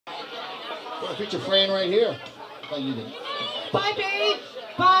Well, feature Fran right here. Oh, you did. Bye, babe.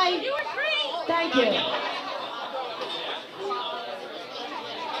 Bye. You were free. Thank you.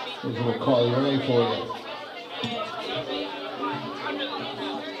 Here's a little Carly Ray for you.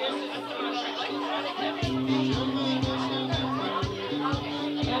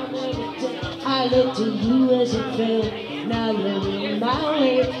 I looked to you as a friend, now you're in my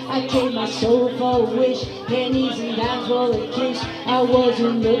way. I gave my soul for a wish, pennies and dimes for a kiss. I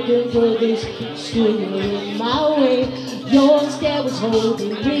wasn't looking for this, still you're in my way. Your stare was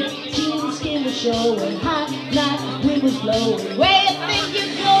holding me, skin was showing, hot night, wind was blowing. Where you think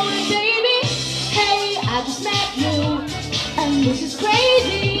you're going, baby? Hey, I just met you, and this is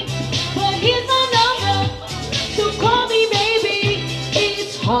crazy, but here's my number, so call me baby.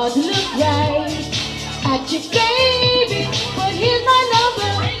 It's hard to look right at your baby, but here's my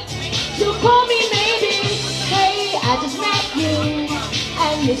number, so call me maybe. Hey, I just met you,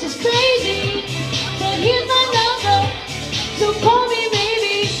 and this is crazy, but here's my number, so call me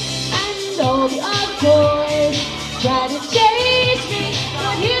maybe. And all the other boys try to chase me,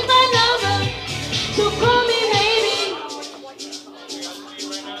 but here's my number, so call me maybe.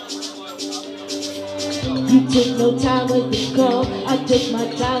 You took no time with the call, I took my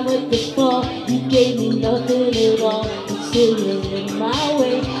time with the fall. You gave me nothing at all, and still you're in my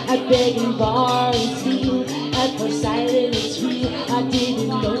way. I beg and borrow and steal, at first sight and it's real. I didn't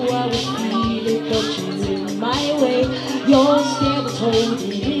know I was feeling, but you're in my way. Your stare was holding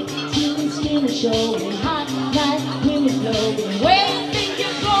me, skin was showing, hot night, wind was blowing. Where you think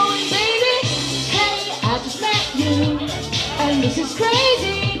you're going, baby? Hey, I just met you, and this is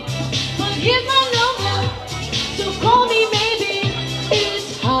crazy, but here's my number, so call me maybe.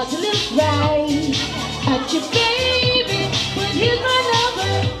 It's hard to look right at your baby, but here's my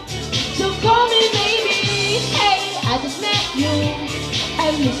number, so call me maybe. Hey, I just met you,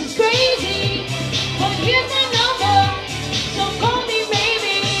 and this is crazy, but here's my number, so call me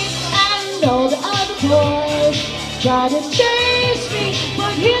maybe. And all the other boys try to chase me,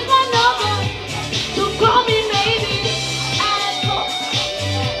 but here's my